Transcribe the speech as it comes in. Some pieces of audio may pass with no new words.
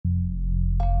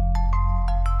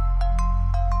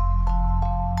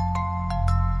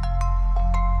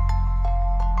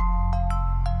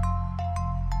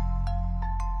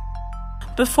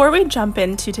Before we jump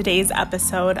into today's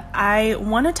episode, I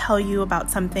want to tell you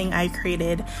about something I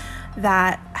created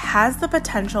that has the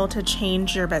potential to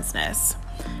change your business.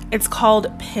 It's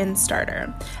called Pin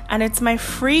Starter, and it's my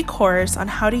free course on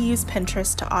how to use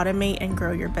Pinterest to automate and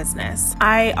grow your business.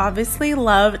 I obviously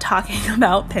love talking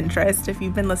about Pinterest. If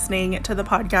you've been listening to the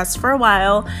podcast for a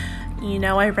while, you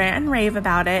know I rant and rave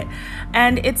about it,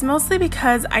 and it's mostly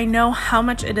because I know how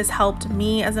much it has helped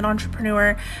me as an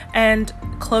entrepreneur and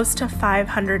close to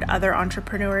 500 other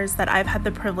entrepreneurs that I've had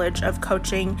the privilege of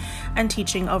coaching and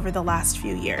teaching over the last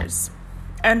few years.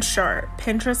 And sure,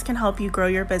 Pinterest can help you grow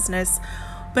your business,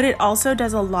 but it also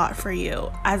does a lot for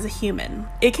you as a human.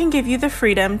 It can give you the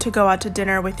freedom to go out to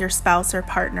dinner with your spouse or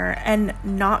partner and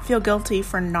not feel guilty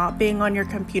for not being on your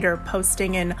computer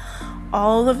posting in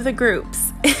all of the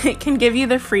groups. It can give you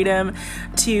the freedom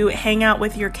to hang out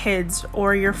with your kids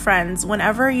or your friends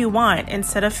whenever you want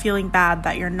instead of feeling bad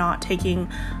that you're not taking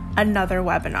another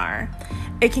webinar.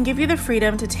 It can give you the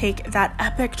freedom to take that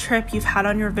epic trip you've had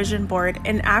on your vision board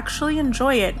and actually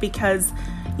enjoy it because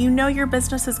you know your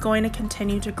business is going to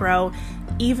continue to grow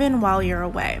even while you're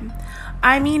away.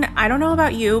 I mean, I don't know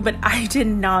about you, but I did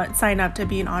not sign up to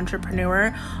be an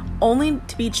entrepreneur only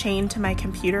to be chained to my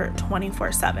computer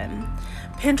 24/7.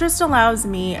 Pinterest allows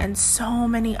me and so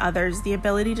many others the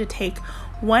ability to take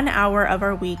 1 hour of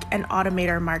our week and automate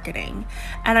our marketing.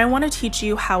 And I want to teach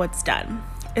you how it's done.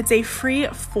 It's a free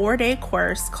 4-day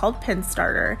course called Pin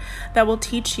Starter that will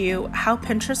teach you how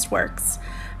Pinterest works,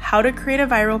 how to create a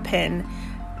viral pin,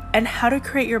 and how to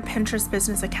create your Pinterest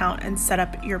business account and set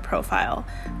up your profile.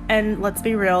 And let's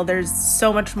be real, there's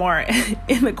so much more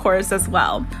in the course as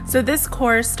well. So this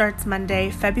course starts Monday,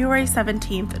 February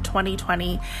 17th,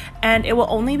 2020, and it will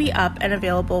only be up and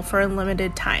available for a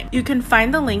limited time. You can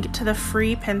find the link to the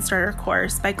free Pin Starter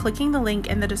course by clicking the link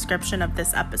in the description of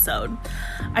this episode.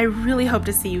 I really hope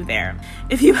to see you there.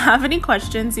 If you have any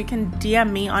questions, you can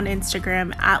DM me on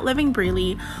Instagram at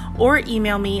LivingBreely or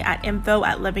email me at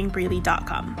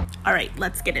info@livingbreely.com. All right,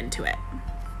 let's get into it.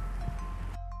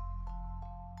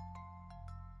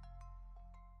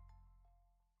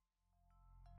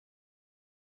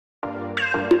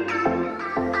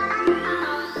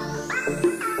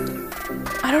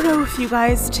 I don't know if you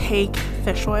guys take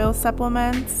fish oil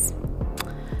supplements.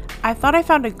 I thought I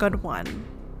found a good one,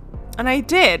 and I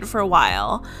did for a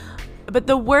while. But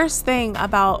the worst thing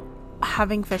about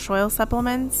having fish oil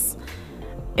supplements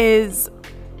is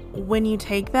when you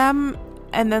take them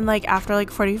and then after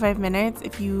 45 minutes,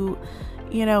 if you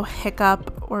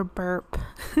hiccup or burp,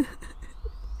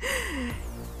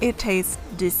 it tastes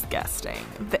disgusting.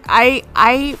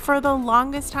 I for the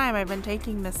longest time I've been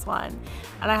taking this one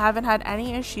and I haven't had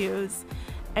any issues.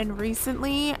 And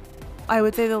recently, I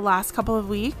would say the last couple of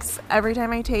weeks, every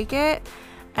time I take it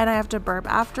and I have to burp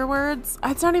afterwards,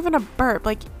 it's not even a burp.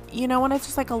 When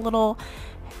it's just a little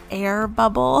air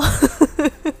bubble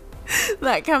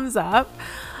that comes up.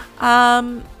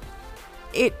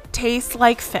 It tastes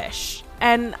like fish,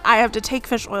 and I have to take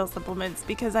fish oil supplements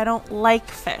because I don't like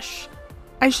fish.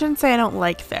 I shouldn't say I don't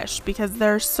like fish because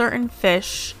there are certain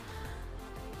fishes.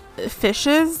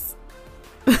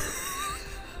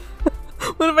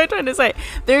 What am I trying to say?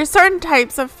 There are certain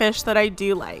types of fish that I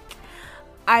do like.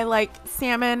 I like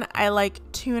salmon. I like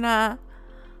tuna.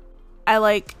 I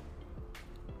like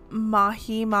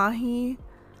mahi.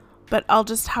 But I'll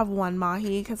just have one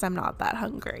mahi because I'm not that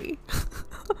hungry.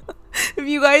 If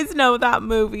you guys know that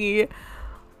movie,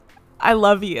 I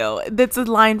love you. That's a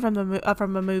line from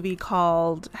a movie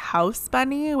called House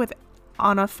Bunny with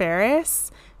Anna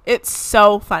Faris. It's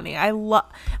so funny. Anna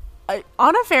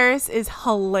Faris is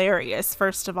hilarious,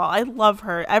 first of all. I love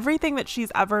her. Everything that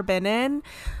she's ever been in,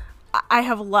 I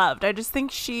have loved. I just think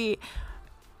she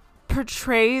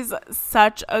portrays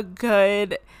such a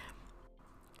good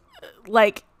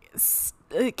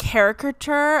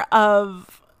caricature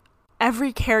of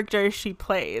every character she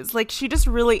plays. She just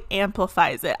really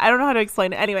amplifies it. I don't know how to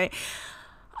explain it. Anyway,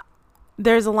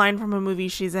 there's a line from a movie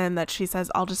she's in that she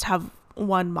says, "I'll just have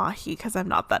one mahi because I'm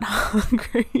not that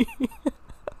hungry."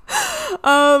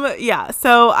 Yeah,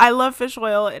 so I love fish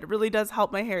oil. It really does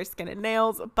help my hair, skin, and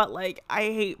nails, but I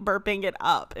hate burping it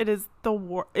up. It is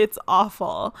it's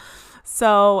awful.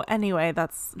 So anyway,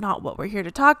 that's not what we're here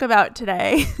to talk about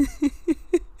today.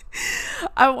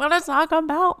 I want to talk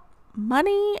about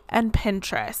money and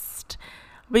Pinterest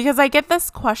because I get this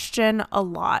question a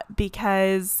lot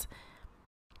because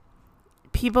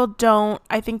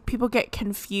I think people get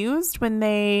confused when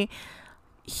they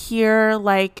hear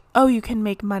oh, you can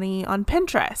make money on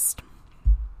Pinterest.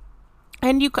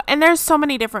 And there's so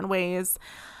many different ways.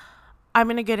 I'm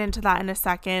going to get into that in a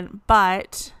second,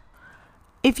 but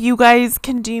If you guys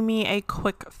can do me a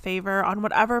quick favor on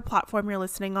whatever platform you're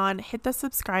listening on, hit the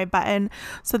subscribe button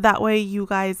so that way you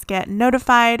guys get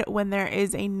notified when there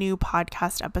is a new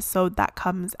podcast episode that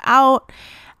comes out.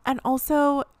 And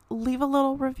also leave a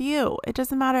little review. It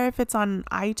doesn't matter if it's on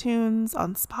iTunes,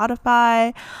 on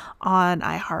Spotify, on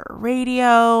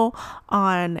iHeartRadio,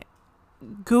 on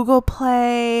Google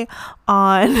Play,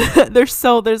 on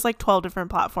there's like 12 different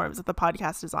platforms that the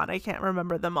podcast is on. I can't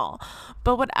remember them all.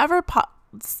 But whatever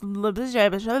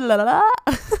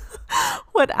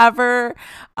whatever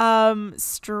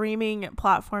streaming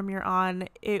platform you're on,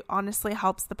 it honestly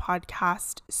helps the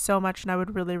podcast so much, and I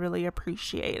would really, really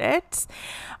appreciate it.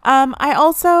 I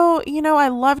also, I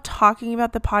love talking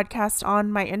about the podcast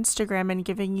on my Instagram and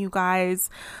giving you guys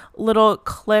little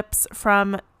clips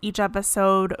from each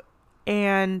episode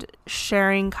and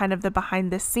sharing kind of the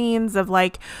behind the scenes of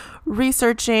like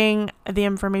researching the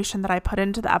information that I put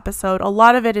into the episode. A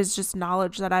lot of it is just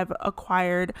knowledge that I've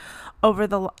acquired over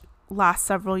the last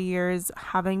several years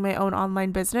having my own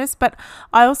online business, but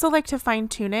I also like to fine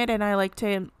tune it, and I like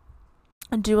to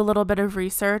do a little bit of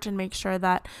research and make sure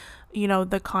that,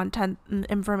 the content and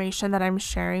information that I'm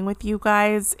sharing with you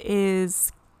guys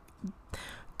is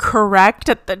correct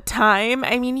at the time.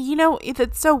 I mean,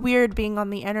 it's so weird being on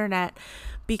the internet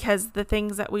because the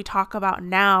things that we talk about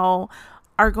now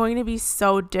are going to be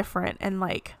so different in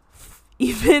like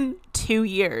even 2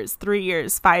 years, 3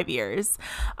 years, 5 years.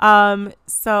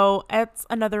 So it's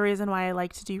another reason why I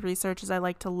like to do research, is I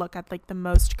like to look at like the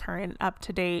most current,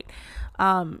 up-to-date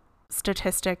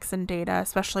statistics and data,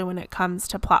 especially when it comes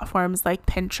to platforms like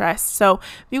Pinterest. So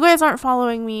if you guys aren't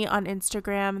following me on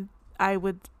Instagram, I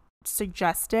would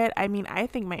suggest it. I mean, I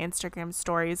think my Instagram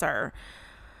stories are,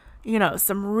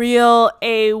 some real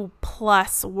A+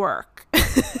 work.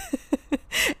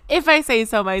 If I say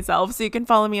so myself. So you can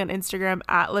follow me on Instagram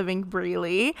at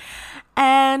LivingBreely.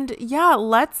 And yeah,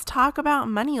 let's talk about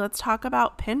money. Let's talk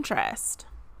about Pinterest.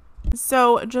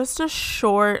 So just a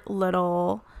short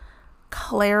little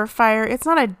clarifier. It's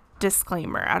not a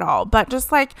disclaimer at all, but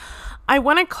just like, I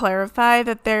want to clarify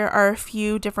that there are a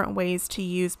few different ways to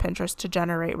use Pinterest to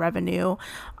generate revenue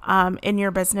in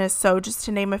your business. So just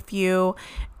to name a few,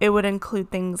 it would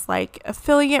include things like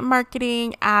affiliate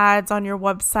marketing, ads on your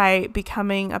website,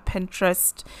 becoming a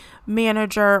Pinterest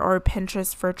manager or a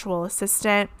Pinterest virtual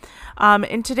assistant.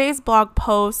 In today's blog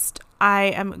post, I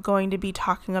am going to be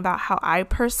talking about how I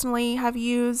personally have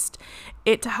used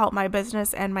it to help my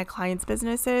business and my clients'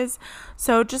 businesses.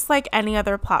 So just like any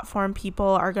other platform, people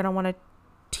are going to want to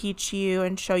teach you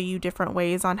and show you different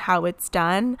ways on how it's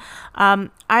done.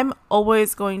 I'm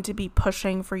always going to be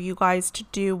pushing for you guys to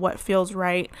do what feels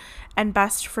right and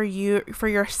best for you, for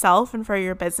yourself, and for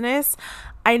your business.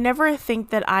 I never think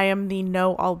that I am the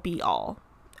know-all be-all.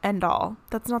 End all.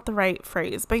 That's not the right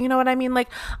phrase, but you know what I mean? Like,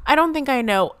 I don't think I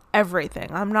know everything.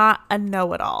 I'm not a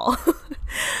know-it-all.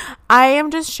 I am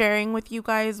just sharing with you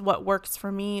guys what works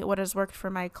for me, what has worked for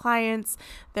my clients.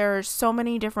 There are so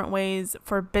many different ways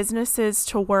for businesses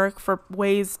to work, for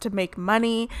ways to make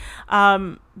money.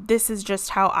 This is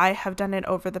just how I have done it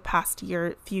over the past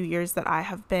few years that I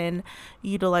have been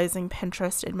utilizing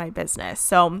Pinterest in my business.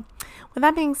 So with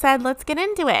that being said, let's get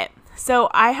into it. So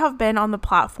I have been on the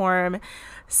platform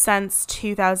since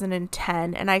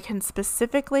 2010, and I can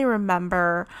specifically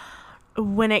remember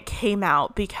when it came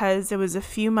out because it was a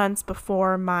few months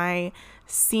before my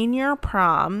senior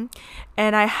prom,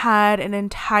 and I had an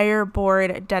entire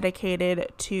board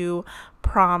dedicated to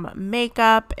prom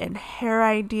makeup and hair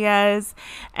ideas,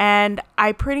 and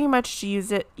I pretty much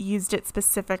used it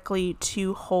specifically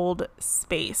to hold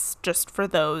space just for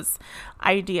those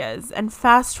ideas. And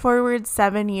fast forward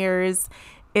 7 years,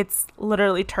 it's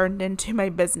literally turned into my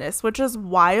business, which is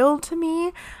wild to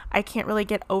me. I can't really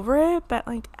get over it, but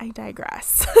like, I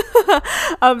digress.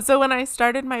 So when I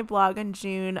started my blog in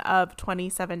June of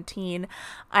 2017,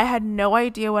 I had no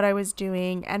idea what I was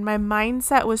doing, and my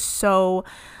mindset was so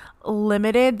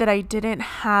limited that I didn't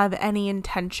have any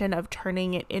intention of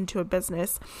turning it into a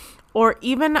business or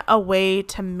even a way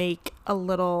to make a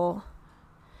little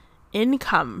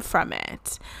income from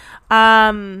it.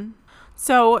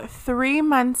 So 3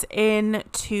 months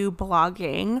into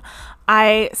blogging,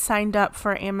 I signed up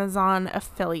for Amazon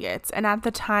affiliates. And at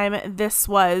the time, this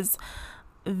was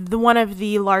one of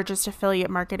the largest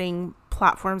affiliate marketing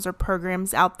platforms or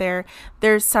programs out there.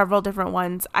 There's several different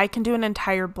ones. I can do an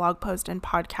entire blog post and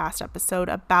podcast episode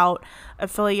about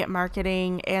affiliate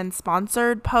marketing and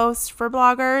sponsored posts for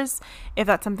bloggers. If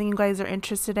that's something you guys are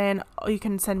interested in, you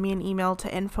can send me an email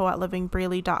to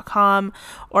info@livingbreely.com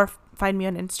or find me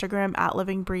on Instagram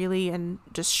 @livingbreely and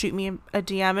just shoot me a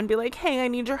DM and be like, hey, I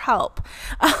need your help.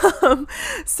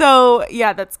 So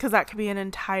yeah, that's because that could be an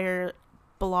entire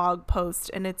blog post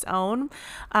in its own.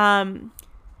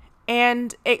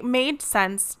 And it made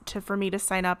sense for me to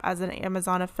sign up as an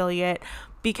Amazon affiliate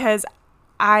because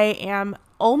I am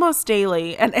almost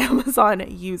daily an Amazon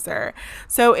user.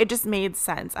 So it just made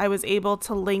sense. I was able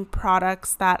to link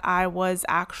products that I was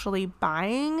actually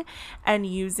buying and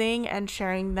using and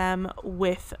sharing them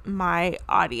with my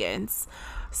audience.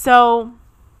 So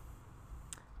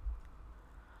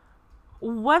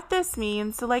what this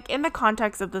means, so like in the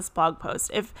context of this blog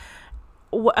post, if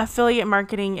affiliate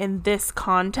marketing in this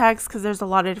context, because there's a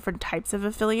lot of different types of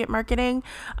affiliate marketing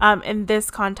in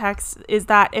this context, is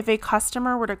that if a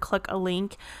customer were to click a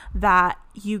link that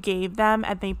you gave them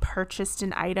and they purchased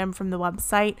an item from the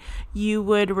website, you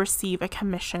would receive a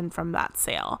commission from that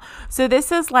sale. So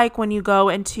this is like when you go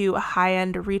into a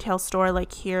high-end retail store,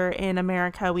 like here in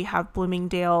America, we have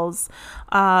Bloomingdale's,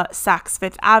 Saks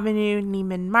Fifth Avenue,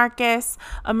 Neiman Marcus,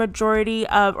 a majority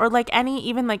of, or like any,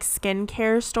 even like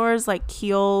skincare stores like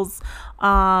Kiehl's,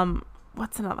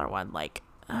 what's another one? Like,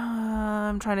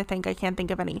 I'm trying to think. I can't think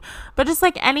of any, but just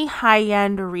like any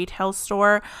high-end retail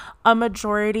store, a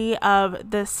majority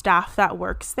of the staff that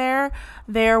works there,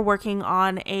 they're working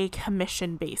on a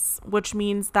commission base, which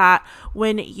means that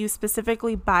when you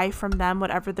specifically buy from them,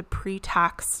 whatever the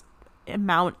pre-tax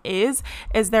amount is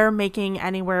they're making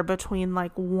anywhere between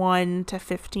like 1 to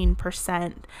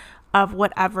 15% of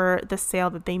whatever the sale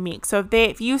that they make. So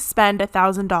if you spend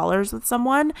 $1,000 with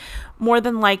someone, more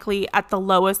than likely at the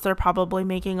lowest, they're probably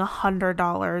making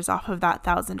 $100 off of that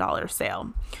 $1,000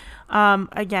 sale.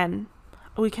 Again,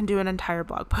 we can do an entire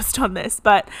blog post on this,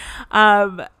 but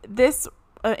this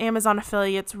Amazon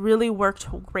affiliates really worked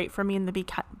great for me in the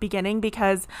beginning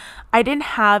because I didn't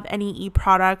have any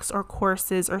e-products or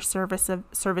courses or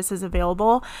services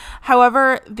available.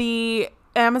 However, the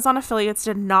Amazon affiliates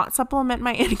did not supplement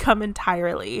my income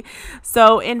entirely.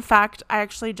 So in fact, I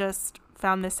actually just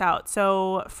found this out.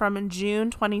 So from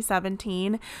June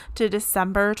 2017 to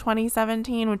December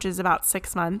 2017, which is about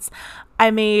 6 months, I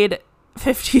made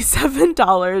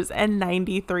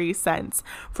 $57.93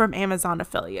 from Amazon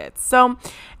affiliates. So,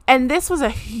 and this was a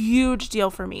huge deal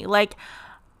for me. Like,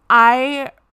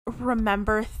 I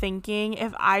remember thinking,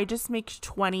 if I just make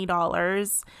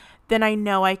 $20, then I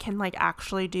know I can like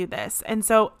actually do this. And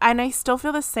so, and I still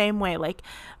feel the same way, like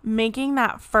making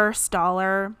that first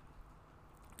dollar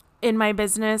in my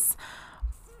business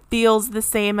feels the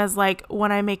same as like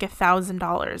when I make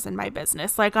 $1,000 in my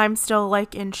business. Like I'm still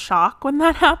like in shock when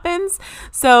that happens.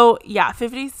 So yeah,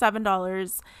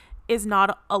 $57 is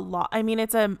not a lot. I mean,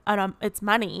 it's it's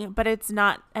money, but it's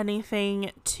not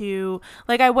anything to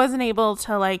like, I wasn't able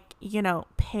to like,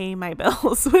 pay my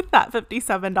bills with that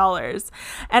 $57.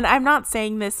 And I'm not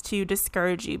saying this to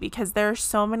discourage you because there are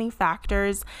so many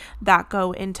factors that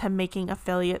go into making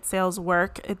affiliate sales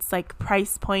work. It's like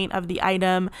price point of the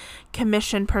item,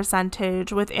 commission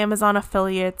percentage. With Amazon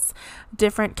affiliates,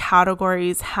 different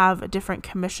categories have different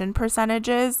commission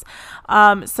percentages.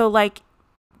 So like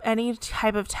any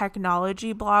type of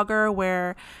technology blogger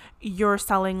where you're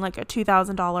selling like a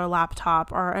 $2,000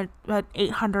 laptop or an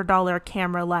 $800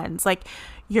 camera lens, like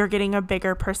you're getting a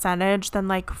bigger percentage than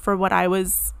like for what I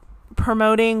was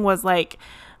promoting was like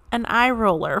an eye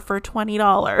roller for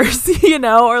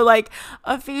 $20, or like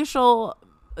a facial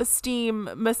steam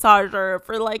massager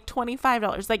for like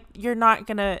 $25. Like you're not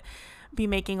gonna be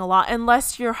making a lot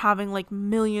unless you're having like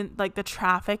the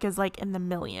traffic is like in the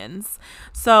millions.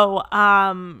 So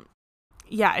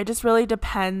yeah, it just really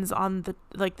depends on the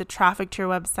traffic to your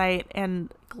website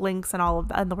and links and all of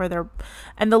that,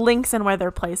 and the links and where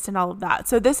they're placed and all of that.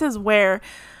 So this is where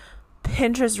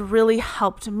Pinterest really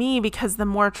helped me, because the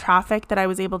more traffic that I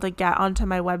was able to get onto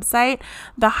my website,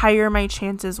 the higher my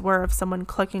chances were of someone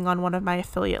clicking on one of my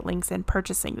affiliate links and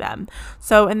purchasing them.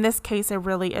 So in this case, it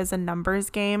really is a numbers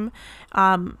game.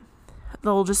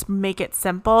 They'll just make it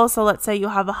simple. So let's say you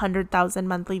have 100,000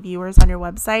 monthly viewers on your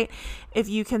website. If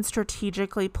you can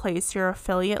strategically place your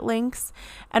affiliate links,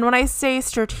 and when I say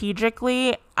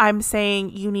strategically, I'm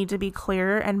saying you need to be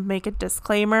clear and make a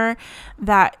disclaimer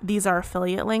that these are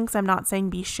affiliate links. I'm not saying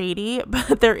be shady,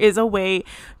 but there is a way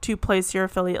to place your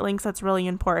affiliate links that's really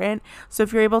important. So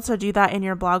if you're able to do that in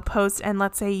your blog post, and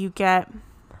let's say you get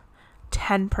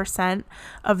 10%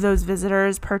 of those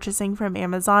visitors purchasing from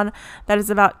Amazon, that is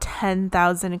about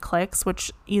 10,000 clicks,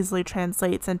 which easily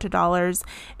translates into dollars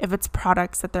if it's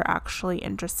products that they're actually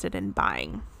interested in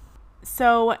buying.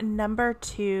 So number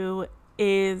 2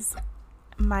 is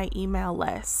my email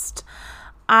list.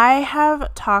 I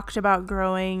have talked about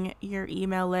growing your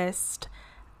email list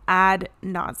ad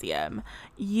nauseum.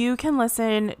 You can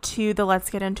listen to the Let's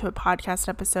Get Into It podcast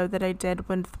episode that I did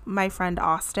with my friend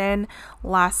Austin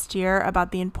last year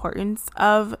about the importance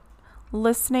of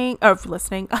listening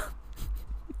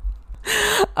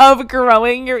of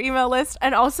growing your email list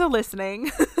and also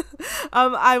listening.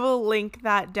 I will link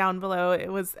that down below. It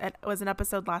was an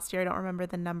episode last year. I don't remember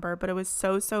the number, but it was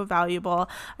so valuable.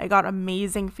 I got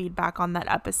amazing feedback on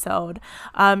that episode.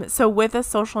 So with a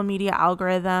social media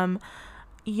algorithm,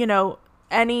 you know,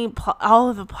 all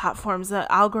of the platforms, the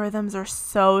algorithms are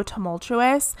so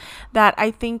tumultuous that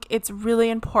I think it's really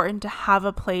important to have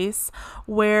a place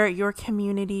where your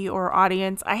community or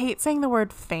audience, I hate saying the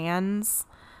word fans.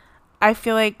 I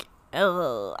feel like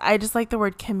I just like the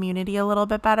word community a little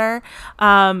bit better.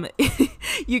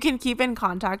 You can keep in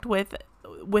contact with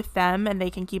them and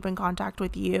they can keep in contact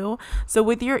with you. So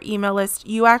with your email list,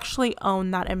 you actually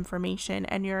own that information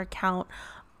and your account,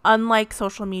 unlike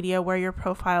social media where your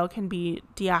profile can be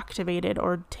deactivated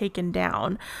or taken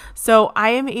down. So I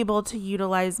am able to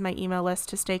utilize my email list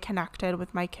to stay connected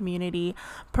with my community,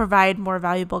 provide more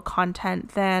valuable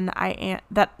content than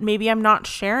that maybe I'm not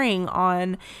sharing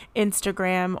on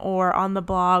Instagram or on the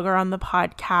blog or on the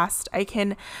podcast. I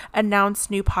can announce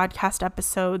new podcast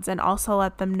episodes and also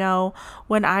let them know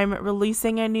when I'm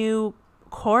releasing a new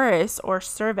course or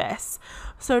service.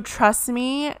 So trust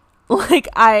me, like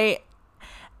I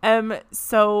am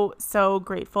so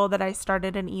grateful that I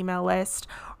started an email list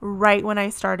right when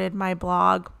I started my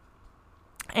blog.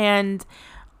 And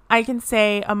I can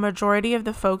say a majority of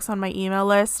the folks on my email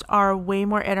list are way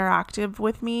more interactive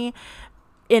with me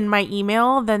in my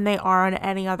email than they are on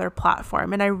any other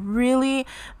platform. And I really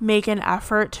make an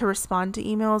effort to respond to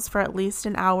emails for at least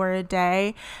an hour a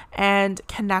day and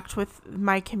connect with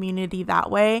my community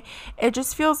that way. It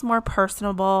just feels more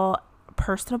personal,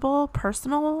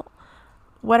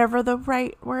 whatever the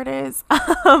right word is.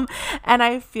 And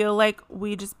I feel like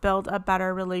we just build a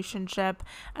better relationship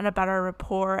and a better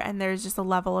rapport, and there's just a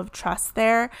level of trust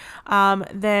there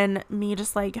than me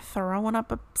just like throwing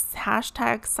up a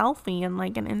hashtag selfie and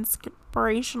like an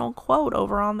inspirational quote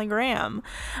over on the gram.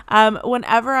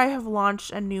 Whenever I have launched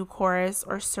a new course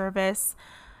or service,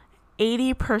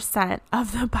 80%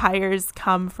 of the buyers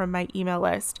come from my email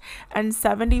list, and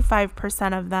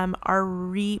 75% of them are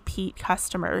repeat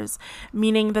customers,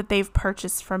 meaning that they've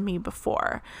purchased from me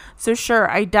before. So sure,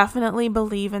 I definitely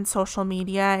believe in social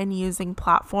media and using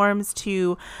platforms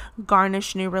to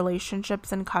garnish new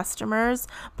relationships and customers,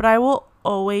 but I will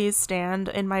always stand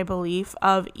in my belief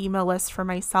of email lists for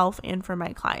myself and for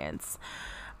my clients.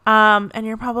 And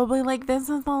you're probably like, this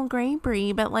is all great,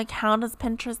 Brie, but like, how does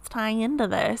Pinterest tie into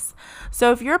this?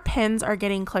 So if your pins are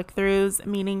getting click-throughs,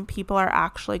 meaning people are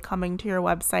actually coming to your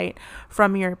website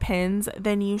from your pins,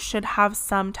 then you should have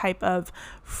some type of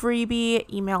freebie,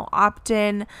 email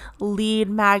opt-in, lead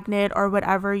magnet, or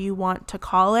whatever you want to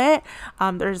call it.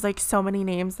 There's like so many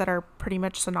names that are pretty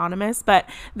much synonymous, but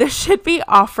this should be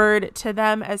offered to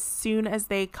them as soon as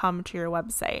they come to your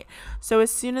website. So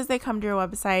as soon as they come to your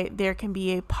website, there can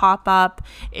be a pop-up.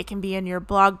 It can be in your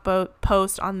blog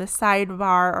post on the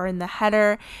sidebar or in the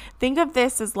header. Think of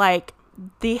this as like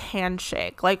the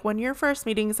handshake. Like when you're first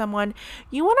meeting someone,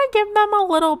 you want to give them a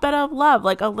little bit of love,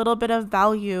 like a little bit of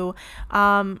value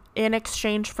in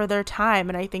exchange for their time.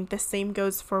 And I think the same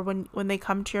goes for when they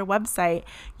come to your website.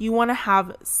 You want to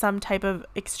have some type of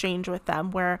exchange with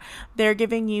them where they're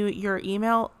giving you your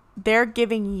email, they're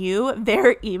giving you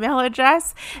their email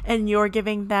address, and you're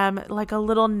giving them like a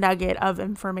little nugget of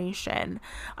information.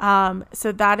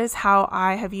 So that is how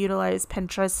I have utilized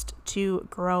Pinterest to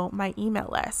grow my email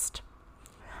list.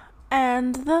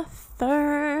 And the three.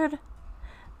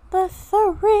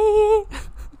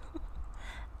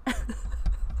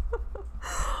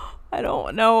 I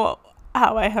don't know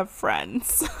how I have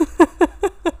friends.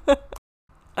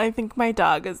 I think my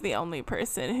dog is the only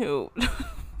person who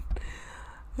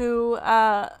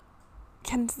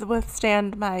can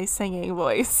withstand my singing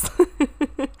voice.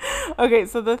 Okay,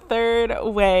 so the third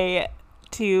way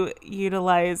to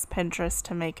utilize Pinterest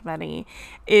to make money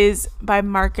is by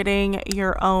marketing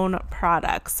your own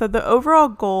products. So the overall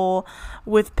goal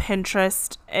with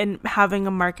Pinterest and having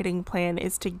a marketing plan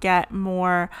is to get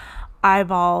more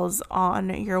eyeballs on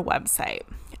your website.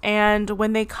 And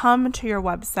when they come to your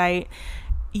website,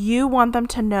 you want them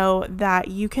to know that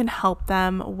you can help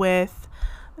them with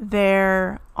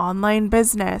their online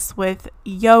business with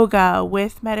yoga,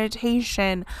 with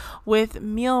meditation, with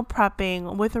meal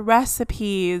prepping, with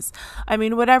recipes. I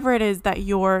mean, whatever it is that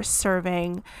you're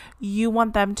serving, you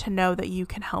want them to know that you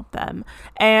can help them.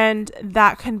 And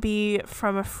that can be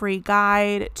from a free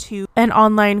guide to an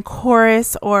online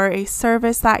course or a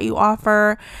service that you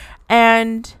offer.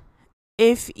 And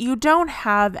if you don't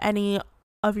have any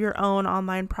of your own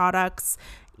online products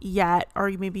yet, or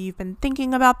maybe you've been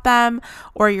thinking about them,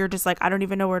 or you're just like, I don't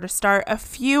even know where to start, a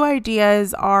few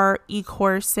ideas are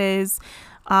e-courses,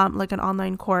 like an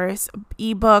online course,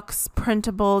 ebooks,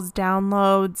 printables,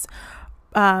 downloads,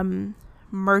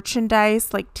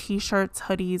 merchandise like t-shirts,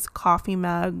 hoodies, coffee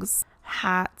mugs,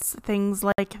 hats, things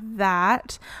like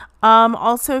that.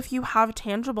 Also, if you have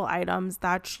tangible items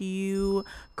that you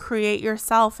create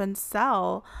yourself and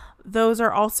sell, those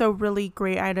are also really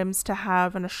great items to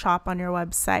have in a shop on your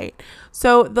website.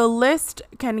 So the list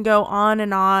can go on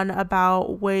and on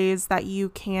about ways that you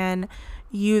can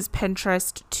use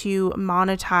Pinterest to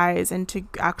monetize and to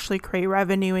actually create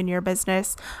revenue in your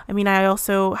business. I mean, I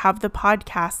also have the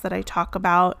podcast that I talk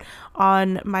about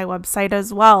on my website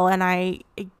as well, and I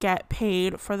get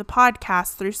paid for the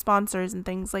podcast through sponsors and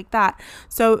things like that.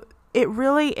 So it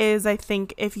really is, I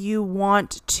think, if you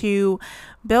want to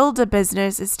build a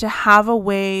business, is to have a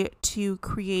way to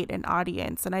create an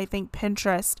audience. And I think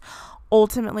Pinterest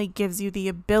ultimately gives you the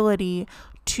ability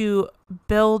to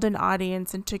build an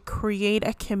audience and to create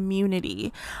a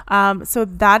community. So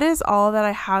that is all that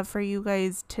I have for you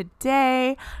guys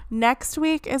today. Next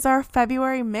week is our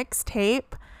February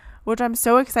mixtape, which I'm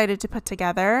so excited to put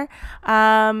together.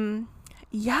 I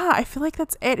feel like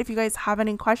that's it. If you guys have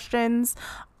any questions,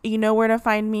 you know where to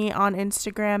find me on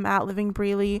Instagram at Living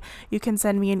Breely. You can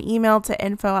send me an email to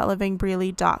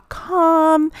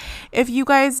info@livingbreely.com. If you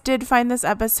guys did find this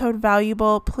episode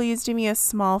valuable, please do me a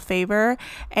small favor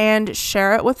and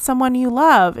share it with someone you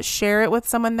love. Share it with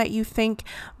someone that you think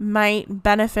might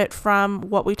benefit from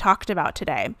what we talked about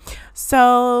today.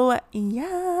 So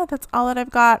yeah, that's all that I've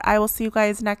got. I will see you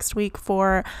guys next week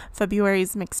for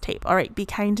February's mixtape. All right, be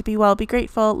kind, be well, be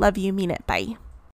grateful. Love you, mean it. Bye.